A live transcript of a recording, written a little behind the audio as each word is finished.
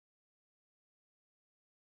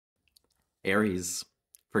Aries,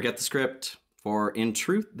 forget the script, for in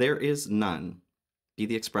truth there is none. Be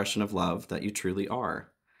the expression of love that you truly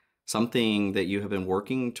are. Something that you have been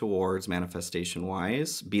working towards manifestation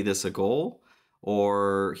wise, be this a goal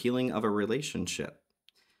or healing of a relationship,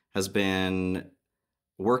 has been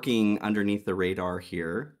working underneath the radar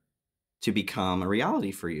here to become a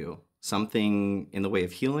reality for you. Something in the way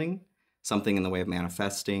of healing, something in the way of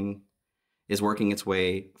manifesting is working its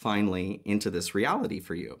way finally into this reality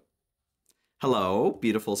for you. Hello,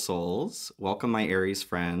 beautiful souls. Welcome, my Aries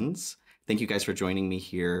friends. Thank you guys for joining me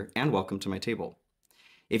here, and welcome to my table.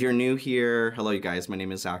 If you're new here, hello, you guys. My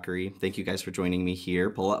name is Zachary. Thank you guys for joining me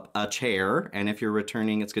here. Pull up a chair, and if you're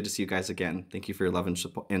returning, it's good to see you guys again. Thank you for your love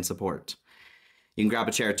and support. You can grab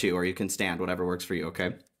a chair too, or you can stand, whatever works for you,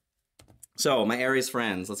 okay? So, my Aries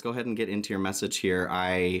friends, let's go ahead and get into your message here.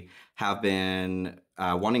 I have been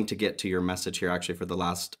wanting to get to your message here actually for the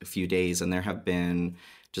last few days, and there have been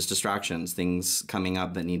just distractions, things coming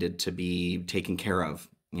up that needed to be taken care of,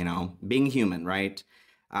 you know, being human, right?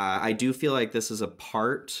 I do feel like this is a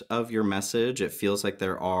part of your message. It feels like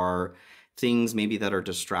there are things maybe that are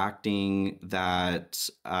distracting that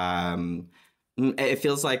it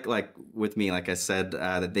feels like with me, like I said,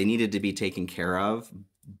 that they needed to be taken care of,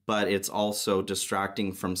 but it's also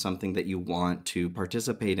distracting from something that you want to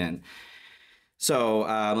participate in. So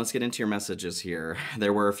let's get into your messages here.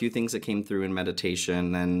 There were a few things that came through in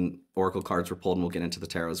meditation, and oracle cards were pulled, and we'll get into the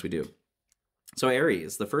tarot as we do. So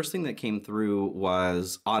Aries, the first thing that came through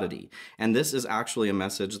was oddity. And this is actually a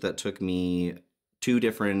message that took me two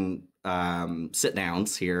different sit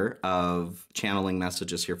downs here of channeling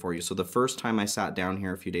messages here for you. So the first time I sat down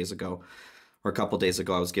here a few days ago, or a couple days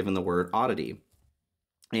ago, I was given the word oddity.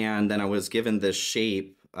 And then I was given this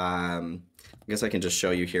shape. I guess I can just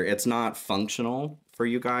show you here. It's not functional for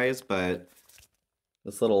you guys, but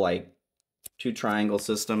this little like two triangle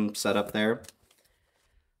system set up there.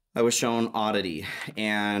 I was shown oddity,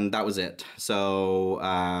 and that was it. So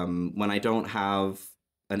when I don't have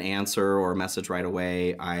an answer or a message right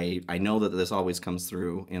away, I know that this always comes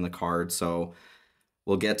through in the card. So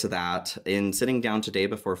we'll get to that. In sitting down today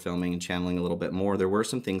before filming and channeling a little bit more, there were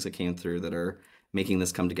some things that came through that are making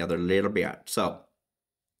this come together a little bit. So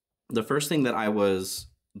the first thing that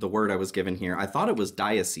the word I was given here, I thought it was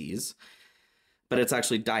diocese, but it's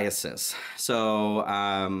actually diocese. So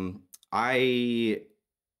I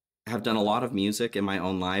have done a lot of music in my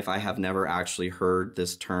own life. I have never actually heard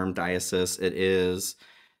this term diocese. It is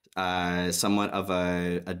somewhat of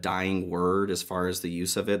a dying word as far as the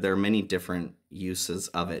use of it. There are many different uses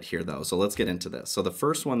of it here, though. So let's get into this. So the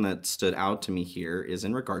first one that stood out to me here is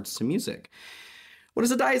in regards to music. What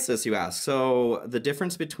is a diocese, you ask? So the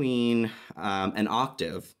difference between an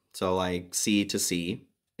octave, so like C to C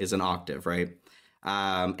is an octave, right?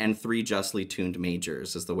 And three justly tuned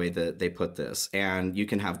majors is the way that they put this. And you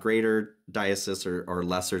can have greater diocese or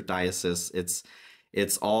lesser diocese.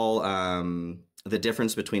 It's all the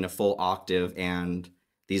difference between a full octave and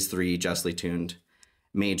these three justly tuned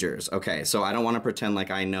majors. Okay, so I don't want to pretend like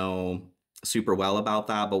I know super well about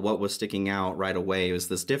that, but what was sticking out right away was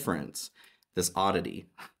this difference, this oddity,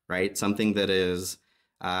 right? Something that is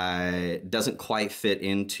doesn't quite fit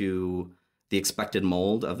into the expected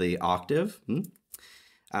mold of the octave.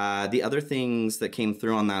 The other things that came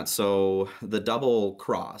through on that, so the double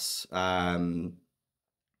cross, or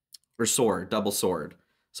sword, double sword.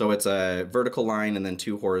 So it's a vertical line and then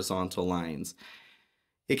two horizontal lines.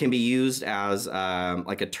 It can be used as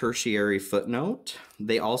like a tertiary footnote.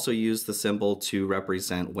 They also use the symbol to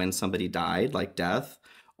represent when somebody died, like death,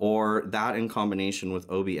 or that in combination with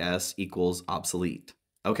OBS equals obsolete.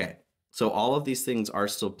 Okay, so all of these things are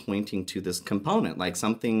still pointing to this component, like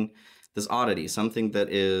something, this oddity, something that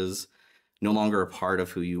is no longer a part of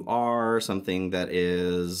who you are, something that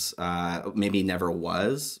is maybe never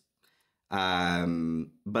was.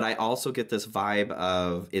 But I also get this vibe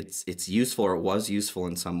of it's useful, or it was useful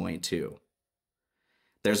in some way too.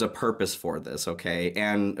 There's a purpose for this, okay?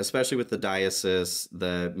 And especially with the diocese,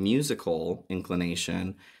 the musical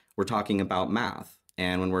inclination, we're talking about math.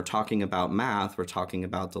 And when we're talking about math, we're talking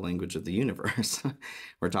about the language of the universe.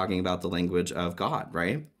 We're talking about the language of God,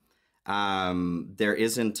 right? There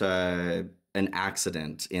isn't an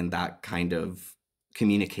accident in that kind of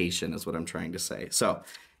communication is what I'm trying to say. So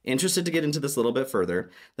interested to get into this a little bit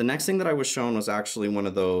further. The next thing that I was shown was actually one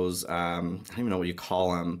of those, I don't even know what you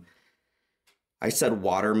call them. I said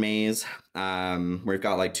water maze, where you've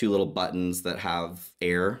got like two little buttons that have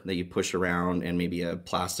air that you push around and maybe a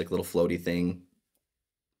plastic little floaty thing.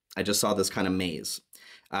 I just saw this kind of maze.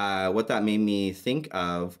 What that made me think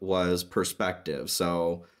of was perspective.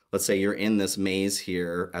 So let's say you're in this maze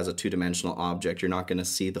here as a two-dimensional object, you're not going to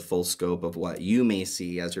see the full scope of what you may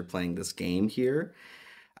see as you're playing this game here.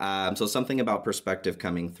 So something about perspective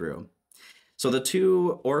coming through. So the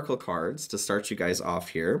two oracle cards to start you guys off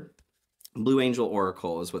here, Blue Angel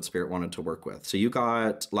Oracle is what Spirit wanted to work with. So you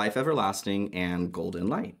got Life Everlasting and Golden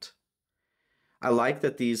Light. I like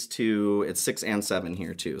that these two, it's 6 and 7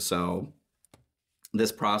 here too. So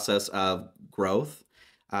this process of growth,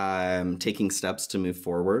 taking steps to move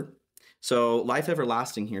forward. So Life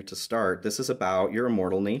Everlasting here to start, this is about your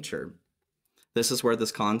immortal nature. This is where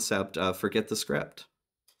this concept of forget the script.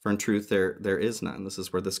 For in truth, there is none. This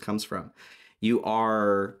is where this comes from. You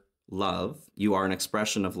are love. You are an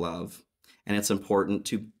expression of love. And it's important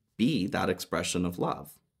to be that expression of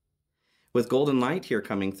love. With Golden Light here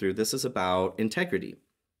coming through, this is about integrity.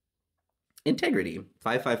 Integrity.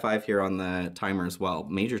 555 here on the timer as well.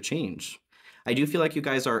 Major change. I do feel like you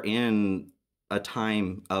guys are in a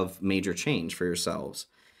time of major change for yourselves.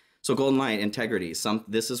 So Golden Light, integrity.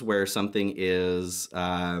 This is where something is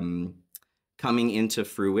coming into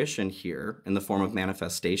fruition here in the form of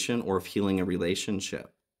manifestation or of healing a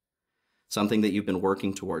relationship. Something that you've been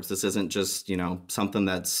working towards. This isn't just, something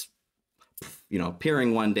that's,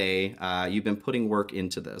 appearing one day. You've been putting work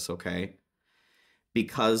into this, okay?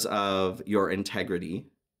 Because of your integrity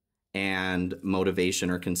and motivation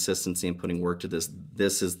or consistency in putting work to this,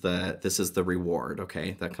 this is the reward,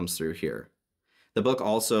 okay, that comes through here. The book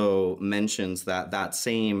also mentions that that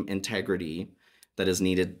same integrity that is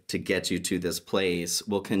needed to get you to this place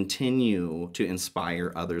will continue to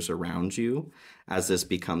inspire others around you as this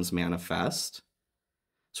becomes manifest.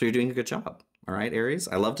 So you're doing a good job. All right, Aries,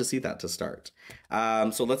 I love to see that to start.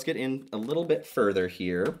 So let's get in a little bit further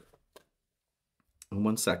here.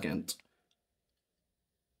 1 second.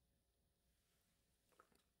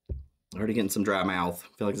 Already getting some dry mouth.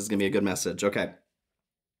 I feel like this is gonna be a good message. Okay,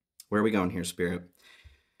 where are we going here, Spirit?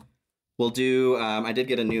 We'll do, I did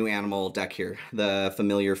get a new animal deck here, the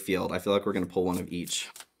Familiar Field. I feel like we're going to pull one of each.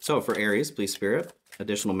 So for Aries, please, Spirit,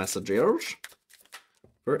 additional messages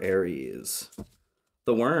for Aries.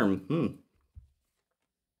 The Worm,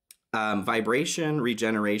 vibration,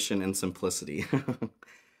 regeneration, and simplicity.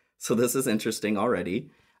 So this is interesting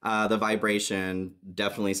already. The vibration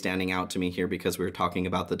definitely standing out to me here because we were talking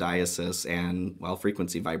about the diasis and, well,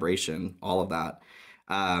 frequency, vibration, all of that.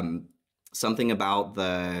 Something about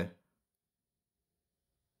the...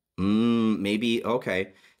 maybe,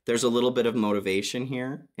 okay. There's a little bit of motivation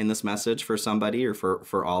here in this message for somebody or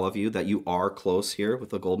for all of you that you are close here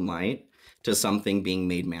with the Golden Light to something being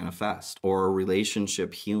made manifest or a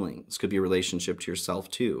relationship healing. This could be a relationship to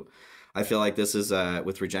yourself too. I feel like this is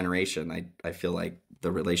with regeneration. I feel like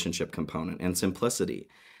the relationship component and simplicity.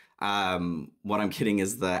 What I'm getting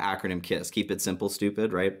is the acronym KISS. Keep it simple,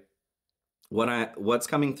 stupid, right? What's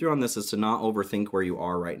coming through on this is to not overthink where you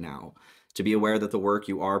are right now. To be aware that the work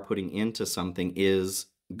you are putting into something is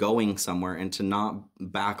going somewhere and to not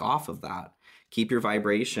back off of that. Keep your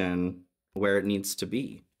vibration where it needs to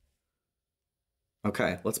be.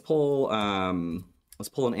 Okay, let's pull an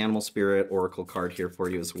Animal Spirit Oracle card here for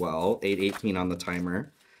you as well. 818 on the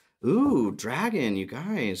timer. Ooh, dragon, you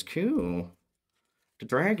guys, cool. The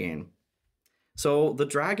dragon. So the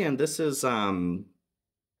dragon, this is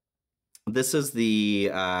the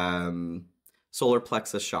solar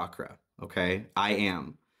plexus chakra. Okay, I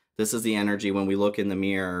am. This is the energy when we look in the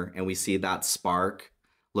mirror and we see that spark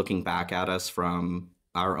looking back at us from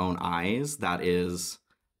our own eyes. That is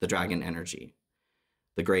the dragon energy,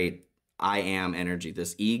 the great I am energy,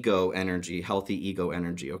 this ego energy, healthy ego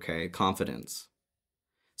energy, okay, confidence.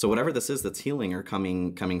 So whatever this is that's healing or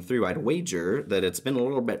coming through, I'd wager that it's been a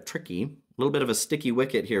little bit tricky, a little bit of a sticky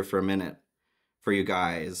wicket here for a minute for you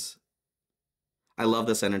guys. I love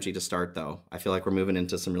this energy to start, though. I feel like we're moving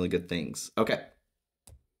into some really good things. Okay.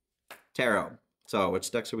 Tarot. So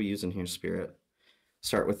which decks are we using here, Spirit?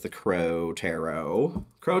 Start with the Crow Tarot.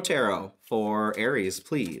 Crow Tarot for Aries,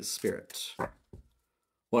 please, Spirit.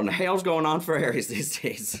 What in the hell's going on for Aries these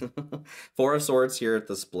days? 4 of Swords here at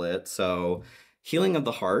the split. So healing of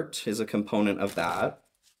the heart is a component of that.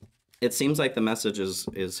 It seems like the message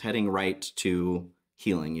is heading right to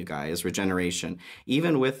healing, you guys, regeneration.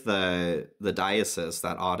 Even with the diasis,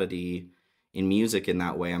 that oddity in music in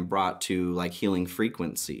that way, I'm brought to like healing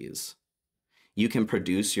frequencies. You can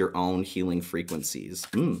produce your own healing frequencies.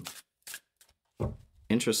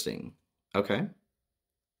 Interesting. Okay.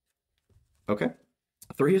 Okay.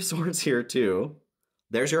 3 of Swords here too.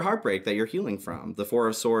 There's your heartbreak that you're healing from. The 4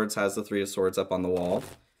 of Swords has the 3 of Swords up on the wall.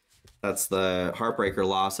 That's the heartbreak or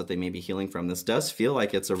loss that they may be healing from. This does feel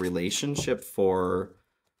like it's a relationship for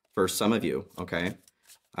some of you, okay?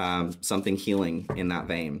 something healing in that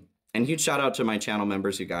vein. And huge shout out to my channel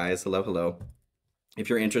members, you guys. Hello, hello. If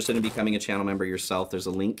you're interested in becoming a channel member yourself, there's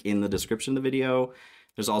a link in the description of the video.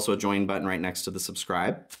 There's also a join button right next to the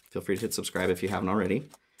subscribe. Feel free to hit subscribe if you haven't already.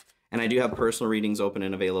 And I do have personal readings open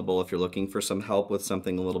and available if you're looking for some help with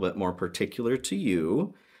something a little bit more particular to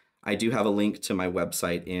you. I do have a link to my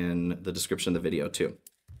website in the description of the video too.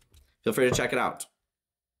 Feel free to check it out.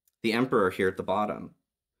 The Emperor here at the bottom.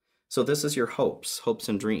 So this is your hopes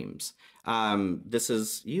and dreams. This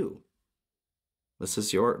is you. This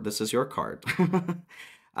is your card.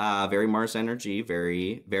 Very Mars energy,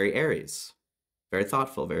 very Aries. Very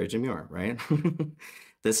thoughtful, very demure, right?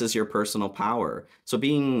 This is your personal power. So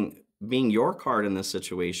being your card in this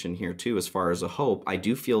situation here too, as far as a hope, I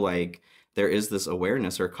do feel like there is this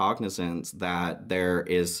awareness or cognizance that there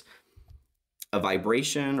is a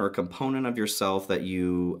vibration or component of yourself that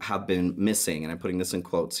you have been missing. And I'm putting this in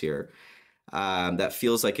quotes here. That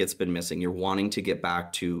feels like it's been missing. You're wanting to get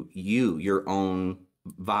back to you, your own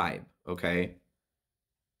vibe, okay?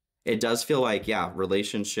 It does feel like, yeah,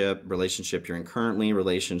 relationship you're in currently,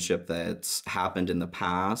 relationship that's happened in the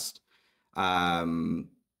past,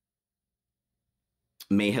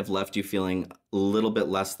 may have left you feeling a little bit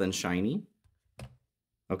less than shiny,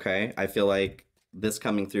 okay? I feel like this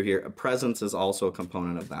coming through here, presence is also a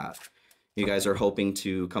component of that. You guys are hoping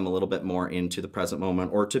to come a little bit more into the present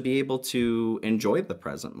moment or to be able to enjoy the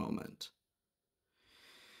present moment.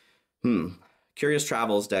 Curious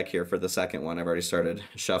Travels deck here for the second one. I've already started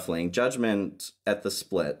shuffling. Judgment at the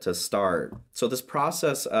split to start. So this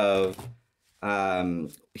process of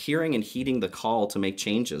hearing and heeding the call to make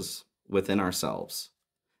changes within ourselves.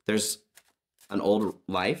 There's an old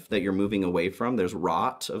life that you're moving away from. There's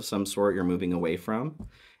rot of some sort you're moving away from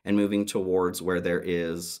and moving towards where there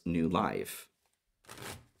is new life.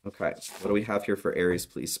 Okay, what do we have here for Aries,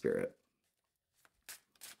 please, Spirit?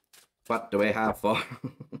 What do we have for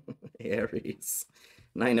Aries?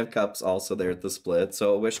 9 of Cups also there at the split.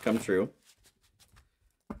 So a wish come true.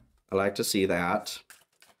 I like to see that.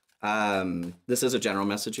 This is a general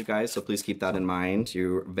message, you guys, so please keep that in mind.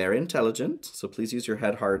 You're very intelligent, so please use your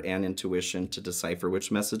head, heart, and intuition to decipher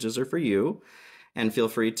which messages are for you. And feel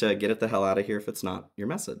free to get it the hell out of here if it's not your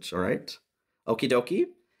message, all right? Okie dokie.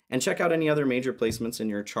 And check out any other major placements in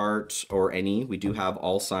your chart or any. We do have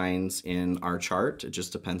all signs in our chart. It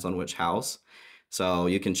just depends on which house. So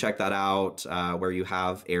you can check that out where you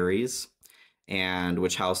have Aries and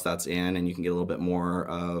which house that's in, and you can get a little bit more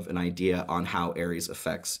of an idea on how Aries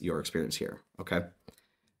affects your experience here, okay?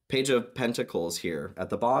 Page of Pentacles here at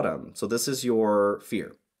the bottom. So this is your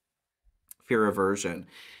fear aversion.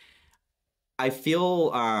 I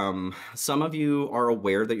feel some of you are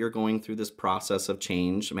aware that you're going through this process of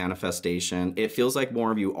change, manifestation. It feels like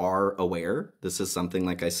more of you are aware. This is something,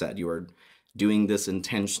 like I said, you are doing this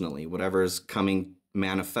intentionally. Whatever is coming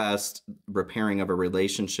manifest, repairing of a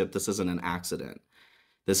relationship, this isn't an accident.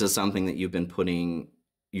 This is something that you've been putting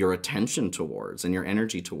your attention towards and your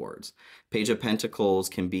energy towards. Page of Pentacles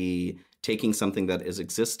can be taking something that is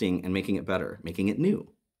existing and making it better, making it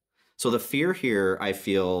new. So the fear here, I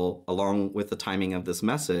feel, along with the timing of this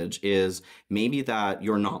message, is maybe that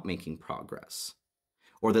you're not making progress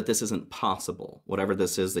or that this isn't possible, whatever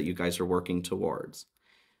this is that you guys are working towards.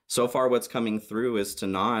 So far, what's coming through is to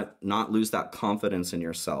not lose that confidence in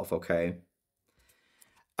yourself, okay?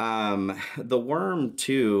 The worm,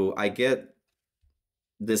 too, I get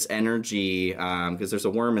this energy, because there's a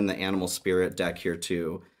worm in the animal spirit deck here,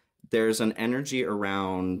 too. There's an energy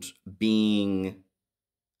around being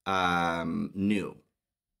new,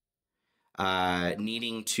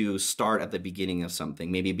 needing to start at the beginning of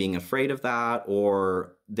something, maybe being afraid of that,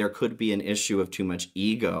 or there could be an issue of too much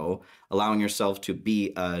ego, allowing yourself to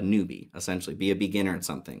be a newbie, essentially, be a beginner at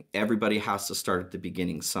something. Everybody has to start at the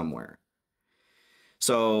beginning somewhere.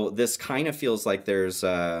 So this kind of feels like there's,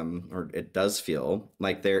 or it does feel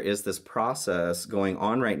like there is this process going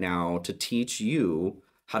on right now to teach you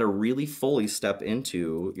how to really fully step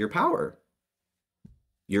into your power.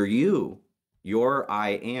 You're you, your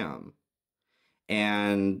I am.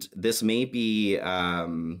 And this may be,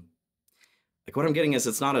 like what I'm getting is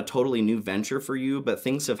it's not a totally new venture for you, but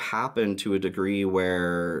things have happened to a degree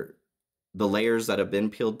where the layers that have been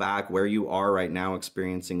peeled back, where you are right now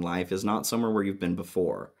experiencing life, is not somewhere where you've been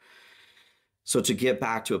before. So to get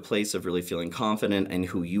back to a place of really feeling confident in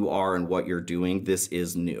who you are and what you're doing, this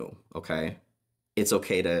is new, okay? It's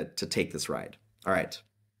okay to take this ride. All right.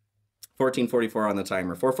 1444 on the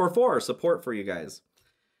timer. 444, support for you guys.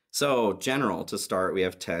 So general to start, we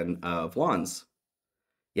have 10 of Wands.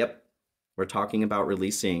 Yep, we're talking about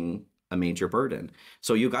releasing a major burden.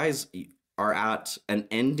 So you guys are at an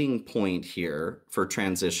ending point here for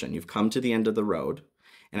transition. You've come to the end of the road.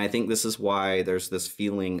 And I think this is why there's this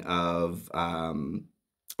feeling of,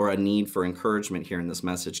 or a need for encouragement here in this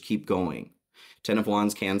message. Keep going. Ten of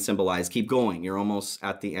Wands can symbolize keep going. You're almost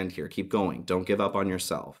at the end here. Keep going. Don't give up on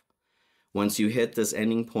yourself. Once you hit this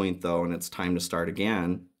ending point, though, and it's time to start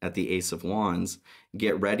again at the Ace of Wands,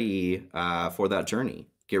 get ready for that journey.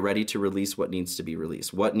 Get ready to release what needs to be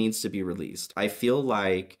released. What needs to be released? I feel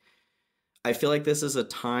like this is a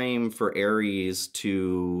time for Aries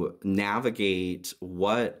to navigate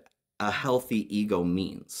what a healthy ego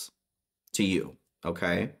means to you,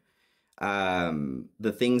 okay?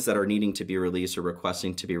 The things that are needing to be released or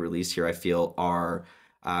requesting to be released here, I feel, are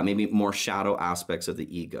maybe more shadow aspects of the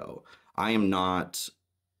ego. I am not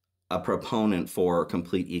a proponent for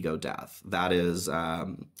complete ego death. That is, I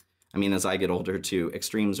mean, as I get older too,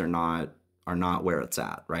 extremes are not where it's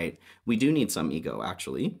at, right? We do need some ego,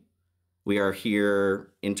 actually. We are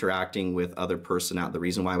here interacting with other personality. The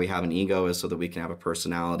reason why we have an ego is so that we can have a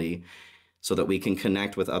personality, so that we can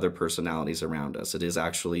connect with other personalities around us. It is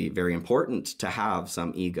actually very important to have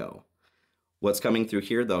some ego. What's coming through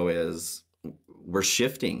here, though, is we're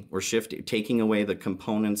shifting, taking away the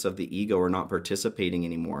components of the ego or not participating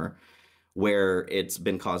anymore where it's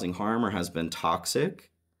been causing harm or has been toxic.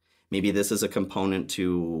 Maybe this is a component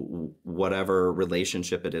to whatever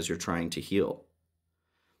relationship it is you're trying to heal.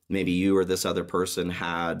 Maybe you or this other person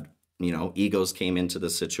had, egos came into the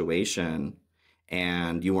situation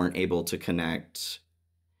and you weren't able to connect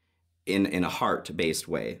in a heart-based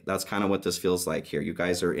way. That's kind of what this feels like here. You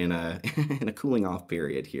guys are in a in a cooling off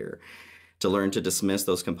period here to learn to dismiss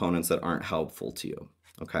those components that aren't helpful to you.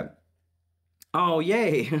 Okay. Oh,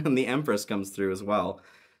 yay. And the Empress comes through as well.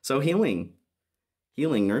 So healing,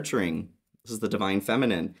 nurturing. This is the divine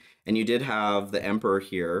feminine. And you did have the Emperor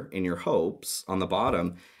here in your hopes on the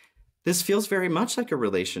bottom. This feels very much like a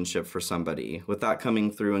relationship for somebody. With that coming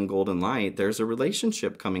through in golden light, there's a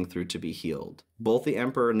relationship coming through to be healed. Both the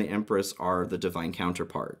Emperor and the Empress are the divine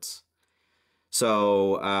counterparts.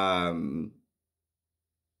 So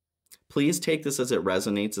please take this as it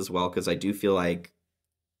resonates as well, because I do feel like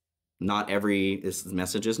this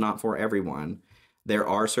message is not for everyone. There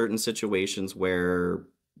are certain situations where,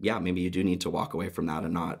 yeah, maybe you do need to walk away from that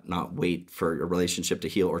and not wait for a relationship to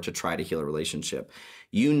heal or to try to heal a relationship.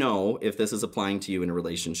 If this is applying to you in a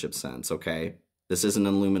relationship sense, okay? This isn't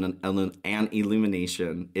an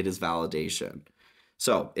illumination, it is validation.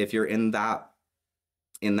 So if you're in that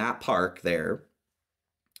park there,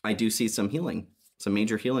 I do see some healing, some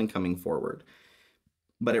major healing coming forward.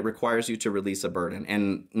 But it requires you to release a burden.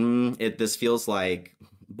 And this feels like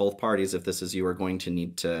both parties, if this is you, are going to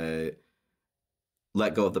need to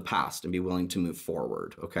let go of the past and be willing to move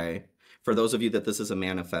forward, okay? For those of you that this is a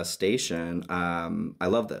manifestation, I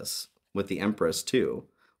love this with the Empress too.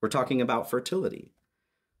 We're talking about fertility.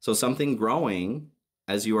 So something growing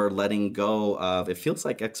as you are letting go of, it feels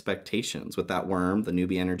like expectations with that worm, the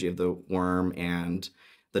newbie energy of the worm and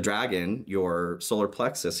the dragon, your solar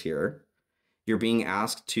plexus here. You're being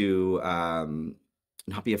asked to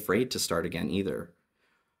not be afraid to start again either.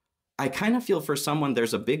 I kind of feel for someone,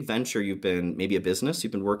 there's a big venture maybe a business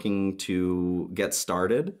you've been working to get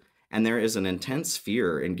started, and there is an intense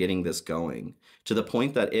fear in getting this going to the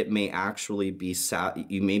point that it may actually be,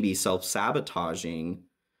 you may be self-sabotaging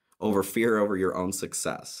over fear over your own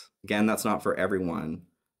success. Again, that's not for everyone,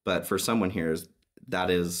 but for someone here, that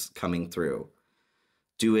is coming through.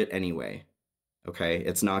 Do it anyway, okay?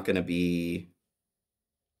 It's not going to be,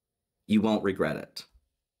 you won't regret it,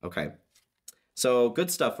 okay? So good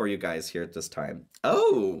stuff for you guys here at this time.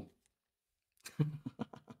 Oh, it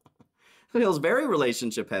feels very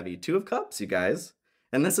relationship heavy. 2 of Cups, you guys.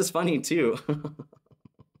 And this is funny too.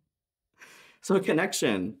 So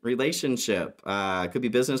connection, relationship, could be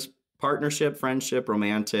business partnership, friendship,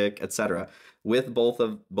 romantic, etc. With both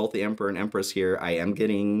the Emperor and Empress here, I am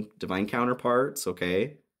getting divine counterparts,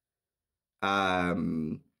 okay?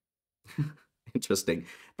 Interesting.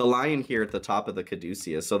 The lion here at the top of the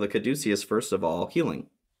caduceus. So the caduceus, first of all, healing.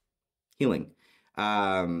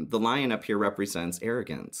 The lion up here represents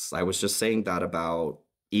arrogance. I was just saying that about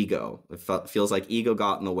ego. It feels like ego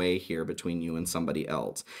got in the way here between you and somebody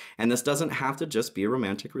else. And this doesn't have to just be a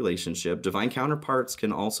romantic relationship. Divine counterparts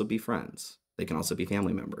can also be friends. They can also be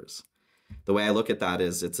family members. The way I look at that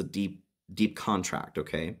is it's a deep, deep contract,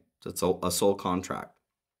 okay? So it's a soul contract.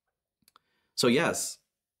 So yes,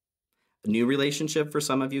 a new relationship for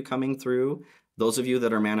some of you coming through. Those of you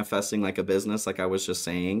that are manifesting like a business, like I was just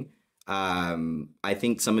saying, I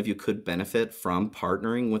think some of you could benefit from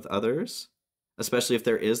partnering with others, especially if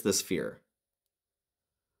there is this fear.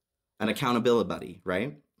 An accountability buddy,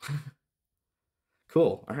 right?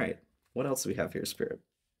 Cool. All right. What else do we have here, Spirit?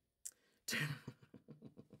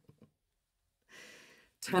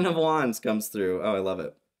 Ten of Wands comes through. Oh, I love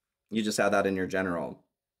it. You just had that in your general.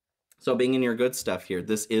 So being in your good stuff here,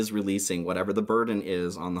 this is releasing whatever the burden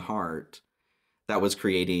is on the heart that was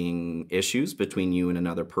creating issues between you and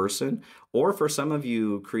another person, or for some of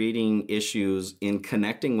you, creating issues in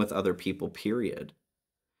connecting with other people, period.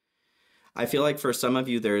 I feel like for some of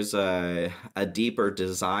you, there's a deeper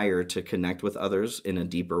desire to connect with others in a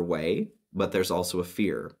deeper way, but there's also a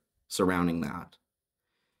fear surrounding that.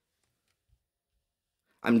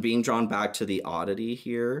 I'm being drawn back to the oddity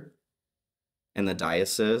here and the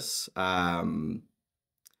diocese. What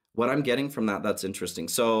I'm getting from that, that's interesting.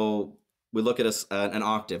 So we look at an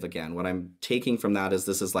octave again. What I'm taking from that is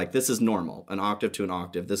this is normal, an octave to an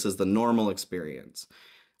octave. This is the normal experience,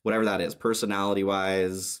 whatever that is, personality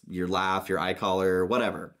wise, your laugh, your eye color,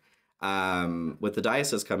 whatever. With the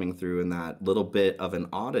diocese coming through and that little bit of an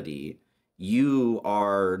oddity, you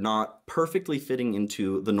are not perfectly fitting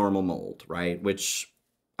into the normal mold, right? Which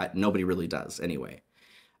nobody really does anyway.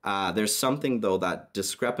 There's something though, that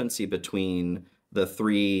discrepancy between the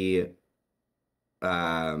three,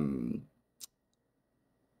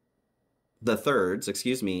 the thirds,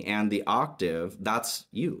 excuse me, and the octave, that's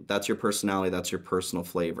you. That's your personality. That's your personal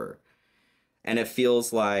flavor. And it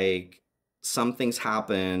feels like something's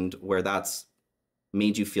happened where that's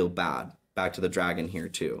made you feel bad. Back to the dragon here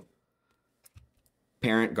too.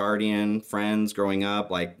 Parent, guardian, friends growing up,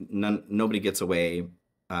 like nobody gets away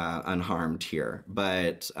unharmed here.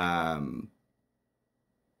 But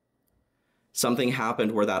something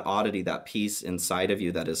happened where that oddity, that piece inside of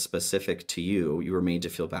you that is specific to you, you were made to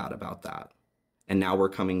feel bad about that. And now we're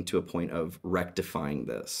coming to a point of rectifying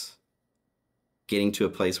this, getting to a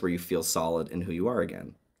place where you feel solid in who you are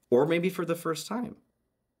again, or maybe for the first time.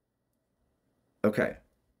 Okay,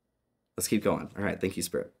 let's keep going. All right, thank you,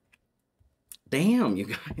 Spirit. Damn, you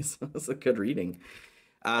guys, that's a good reading.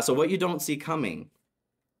 So what you don't see coming,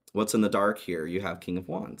 what's in the dark here? You have King of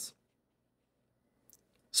Wands.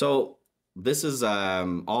 So this is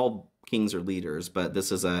all kings are leaders, but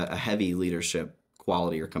this is a heavy leadership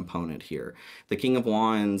quality or component here. The King of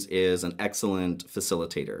Wands is an excellent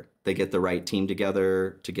facilitator. They get the right team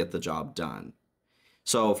together to get the job done.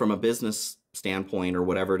 So from a business standpoint or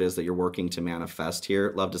whatever it is that you're working to manifest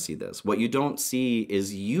here, love to see this. What you don't see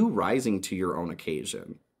is you rising to your own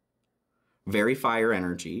occasion. Very fire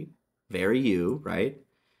energy, very you, right?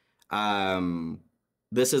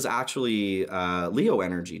 This is actually Leo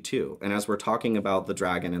energy too. And as we're talking about the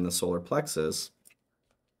dragon and the solar plexus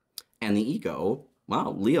and the ego,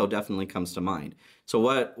 wow, Leo definitely comes to mind. So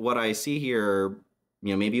what I see here,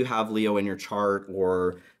 maybe you have Leo in your chart,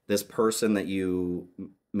 or this person that you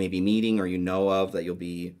may be meeting or you know of that you'll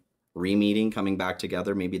be re-meeting, coming back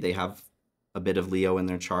together. Maybe they have a bit of Leo in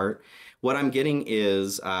their chart. What I'm getting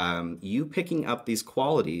is you picking up these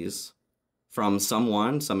qualities from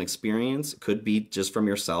someone, some experience. Could be just from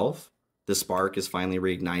yourself. The spark is finally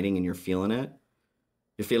reigniting and you're feeling it.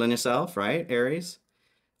 You're feeling yourself, right, Aries?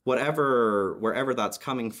 Wherever that's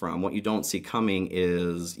coming from, what you don't see coming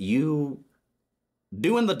is you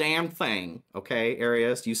doing the damn thing, okay,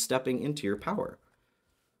 Aries? You stepping into your power,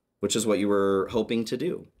 which is what you were hoping to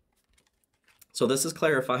do. So this is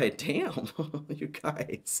clarified. Damn, you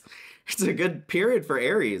guys. It's a good period for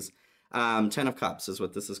Aries. 10 of Cups is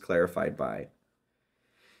what this is clarified by.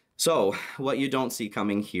 So what you don't see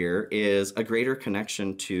coming here is a greater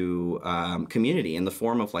connection to community in the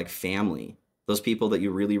form of like family, those people that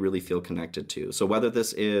you really, really feel connected to. So whether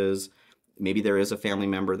this is, maybe there is a family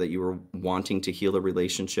member that you were wanting to heal a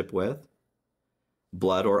relationship with,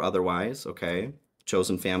 blood or otherwise, okay?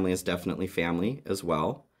 Chosen family is definitely family as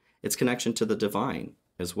well. It's connection to the divine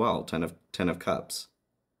as well, 10 of Cups.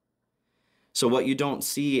 So what you don't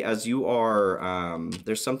see as you are,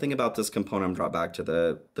 there's something about this component, I'm brought back to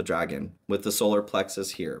the dragon, with the solar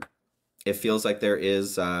plexus here. It feels like there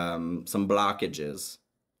is some blockages,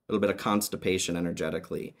 a little bit of constipation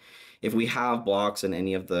energetically. If we have blocks in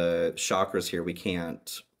any of the chakras here, we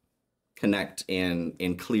can't connect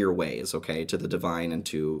in clear ways, okay, to the divine and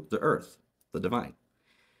to the earth, the divine.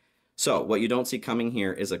 So what you don't see coming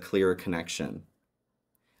here is a clearer connection.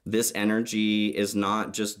 This energy is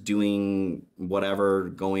not just doing whatever,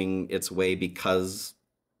 going its way because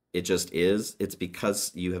it just is. It's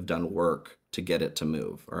because you have done work to get it to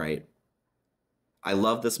move, all right? I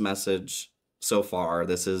love this message so far.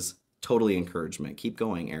 This is totally encouragement. Keep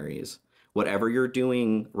going, Aries. Whatever you're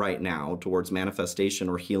doing right now towards manifestation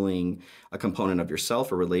or healing a component of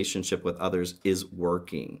yourself or relationship with others is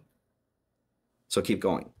working. So keep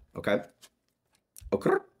going, okay?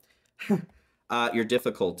 Okay. Your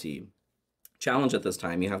difficulty, Challenge at this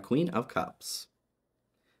time, you have Queen of Cups.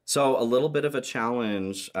 So a little bit of a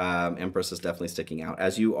challenge, Empress is definitely sticking out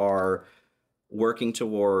as you are working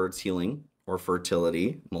towards healing or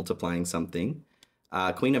fertility, multiplying something.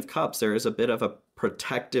 Queen of Cups, there is a bit of a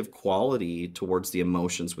protective quality towards the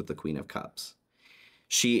emotions with the Queen of Cups.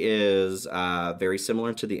 She is very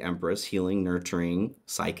similar to the Empress, healing, nurturing,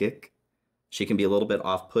 psychic. She can be a little bit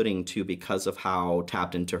off-putting too because of how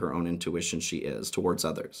tapped into her own intuition she is towards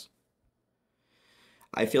others.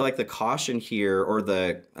 I feel like the caution here, or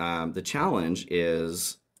the challenge,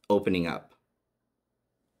 is opening up.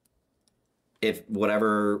 If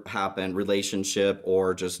whatever happened, relationship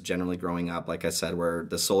or just generally growing up, like I said, where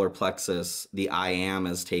the solar plexus, the I am,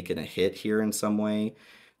 has taken a hit here in some way,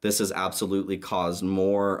 this has absolutely caused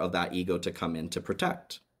more of that ego to come in to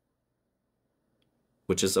protect,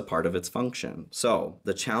 which is a part of its function. So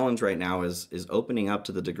the challenge right now is opening up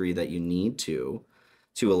to the degree that you need to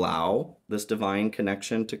allow this divine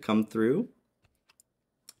connection to come through,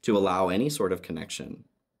 to allow any sort of connection.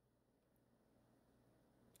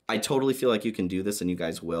 I totally feel like you can do this, and you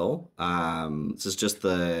guys will. This is just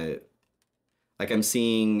like I'm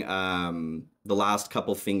seeing the last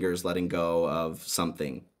couple fingers letting go of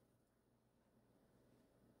something.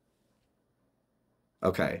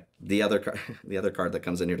 Okay, the other card that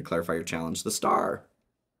comes in here to clarify your challenge, the Star.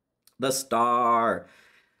 The Star.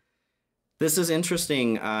 This is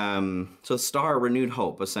interesting. So Star, renewed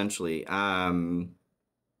hope, essentially.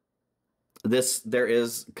 There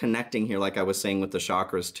is connecting here, like I was saying with the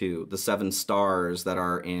chakras too. The 7 stars that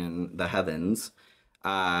are in the heavens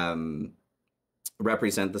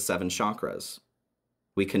represent the 7 chakras.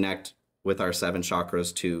 We connect with our 7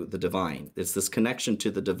 chakras to the divine. It's this connection to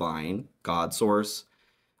the divine, God source,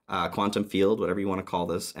 quantum field, whatever you want to call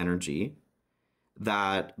this energy,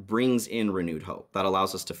 that brings in renewed hope, that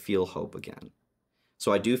allows us to feel hope again.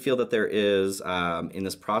 So I do feel that there is, in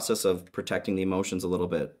this process of protecting the emotions a little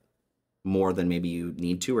bit more than maybe you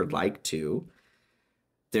need to or like to,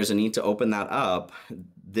 there's a need to open that up.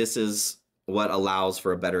 This is what allows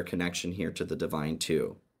for a better connection here to the divine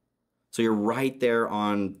too. So you're right there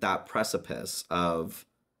on that precipice of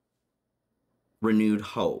renewed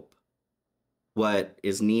hope. What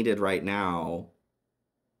is needed right now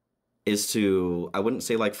is to, I wouldn't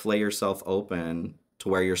say like flay yourself open to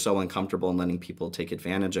where you're so uncomfortable and letting people take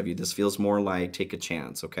advantage of you. This feels more like take a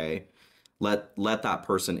chance, okay? Let that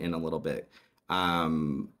person in a little bit.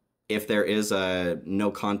 If there is a no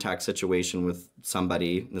contact situation with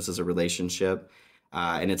somebody, this is a relationship,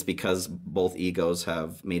 and it's because both egos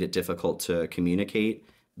have made it difficult to communicate,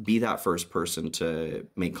 be that first person to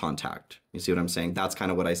make contact. You see what I'm saying? That's kind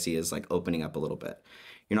of what I see as like opening up a little bit.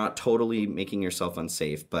 You're not totally making yourself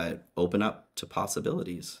unsafe, but open up to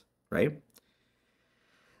possibilities, right?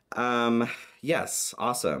 Yes,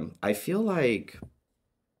 awesome. I feel like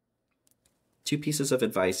 2 pieces of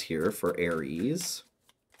advice here for Aries.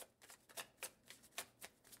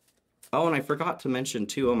 Oh, and I forgot to mention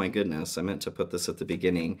too, oh my goodness, I meant to put this at the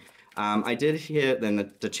beginning. I did hit,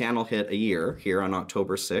 then the channel hit a year here on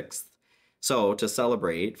October 6th. So to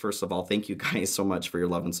celebrate, first of all, thank you guys so much for your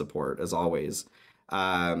love and support, as always.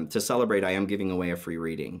 To celebrate, I am giving away a free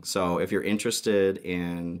reading. So if you're interested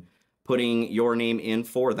in putting your name in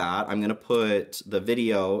for that, I'm going to put the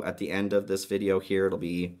video at the end of this video here. It'll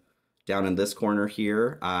be down in this corner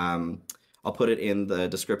here. I'll put it in the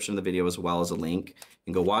description of the video as well as a link.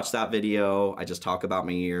 You can go watch that video. I just talk about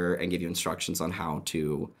my year and give you instructions on how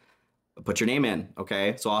to put your name in,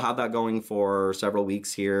 okay? So I'll have that going for several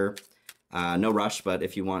weeks here. No rush, but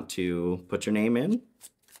if you want to put your name in,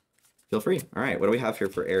 feel free. All right, what do we have here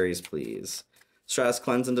for Aries, please? Stress,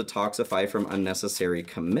 cleanse, and detoxify from unnecessary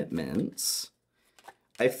commitments.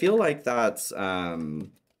 I feel like that's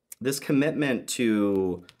this commitment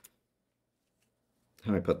to,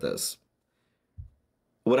 how do I put this?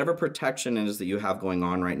 Whatever protection it is that you have going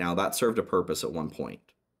on right now, that served a purpose at one point.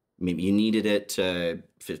 Maybe you needed it to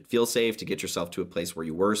feel safe, to get yourself to a place where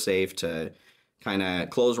you were safe, to kind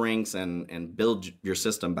of close ranks and build your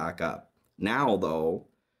system back up. Now, though,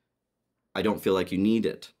 I don't feel like you need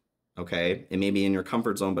it, okay? It may be in your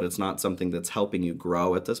comfort zone, but it's not something that's helping you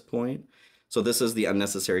grow at this point. So this is the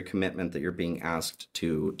unnecessary commitment that you're being asked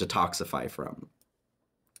to detoxify from.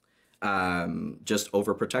 Just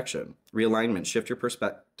overprotection, realignment, shift your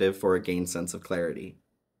perspective for a gained sense of clarity.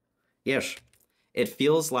 Yes, it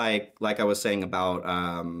feels like I was saying about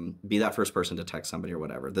be that first person to text somebody or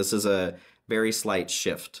whatever. This is a very slight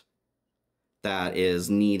shift that is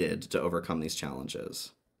needed to overcome these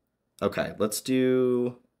challenges. Okay, we'll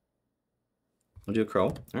do a crow.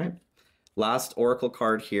 All right. Last oracle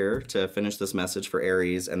card here to finish this message for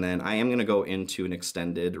Aries, and then I am going to go into an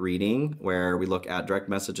extended reading where we look at direct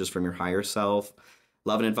messages from your higher self,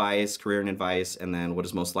 love and advice, career and advice, and then what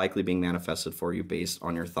is most likely being manifested for you based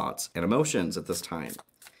on your thoughts and emotions at this time.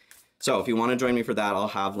 So if you want to join me for that, I'll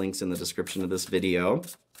have links in the description of this video.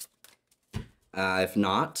 If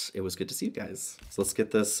not, it was good to see you guys. So let's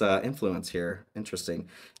get this influence here. Interesting.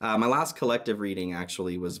 My last collective reading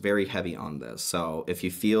actually was very heavy on this. So if you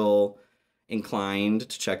feel inclined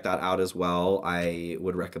to check that out as well, I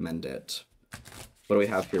would recommend it. What do we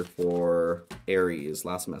have here for Aries?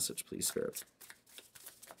 Last message, please, Spirit.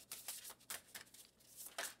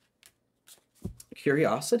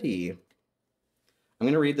 Curiosity. I'm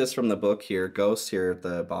going to read this from the book here. Ghosts here at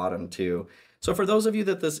the bottom too. So for those of you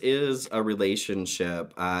that this is a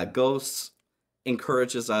relationship, Ghosts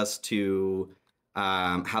encourages us to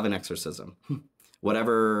have an exorcism.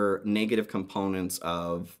 Whatever negative components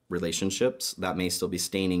of relationships that may still be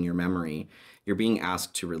staining your memory, you're being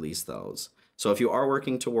asked to release those. So if you are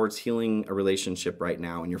working towards healing a relationship right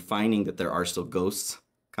now and you're finding that there are still ghosts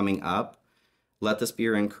coming up, let this be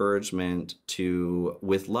your encouragement to,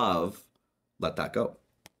 with love, let that go.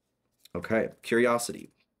 Okay,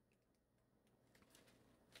 curiosity.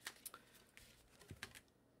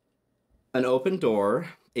 An open door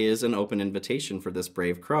is an open invitation for this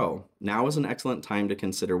brave crow. Now is an excellent time to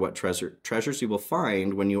consider what treasures you will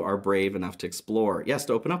find when you are brave enough to explore. Yes,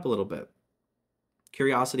 to open up a little bit.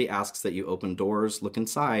 Curiosity asks that you open doors, look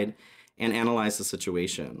inside, and analyze the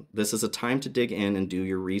situation. This is a time to dig in and do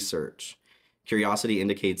your research. Curiosity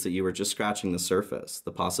indicates that you are just scratching the surface.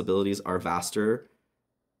 The possibilities are vaster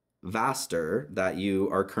that you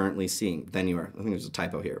are currently seeing than you are. I think there's a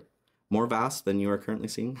typo here. More vast than you are currently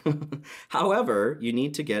seeing. However, you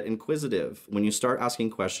need to get inquisitive. When you start asking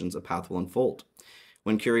questions, a path will unfold.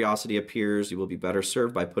 When curiosity appears, you will be better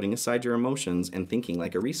served by putting aside your emotions and thinking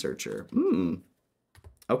like a researcher.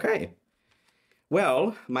 Okay.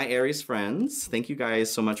 Well, my Aries friends, thank you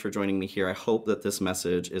guys so much for joining me here. I hope that this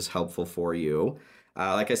message is helpful for you.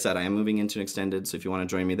 Like I said, I am moving into an extended, so if you want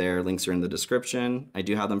to join me there, links are in the description. I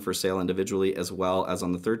do have them for sale individually as well as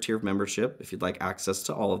on the 3rd tier of membership if you'd like access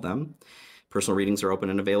to all of them. Personal readings are open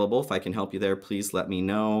and available. If I can help you there, please let me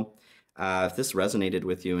know. If this resonated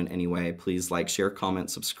with you in any way, please like, share, comment,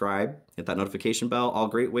 subscribe, hit that notification bell. All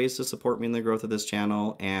great ways to support me in the growth of this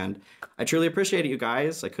channel. And I truly appreciate it, you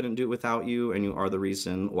guys. I couldn't do it without you, and you are the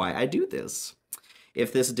reason why I do this.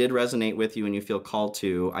 If this did resonate with you and you feel called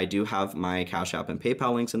to, I do have my Cash App and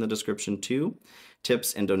PayPal links in the description too.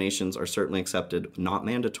 Tips and donations are certainly accepted, not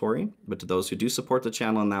mandatory, but to those who do support the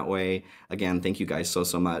channel in that way, again, thank you guys so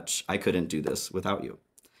much. I couldn't do this without you.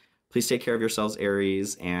 Please take care of yourselves,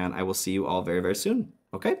 Aries, and I will see you all very, very soon.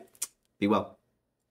 Okay? Be well.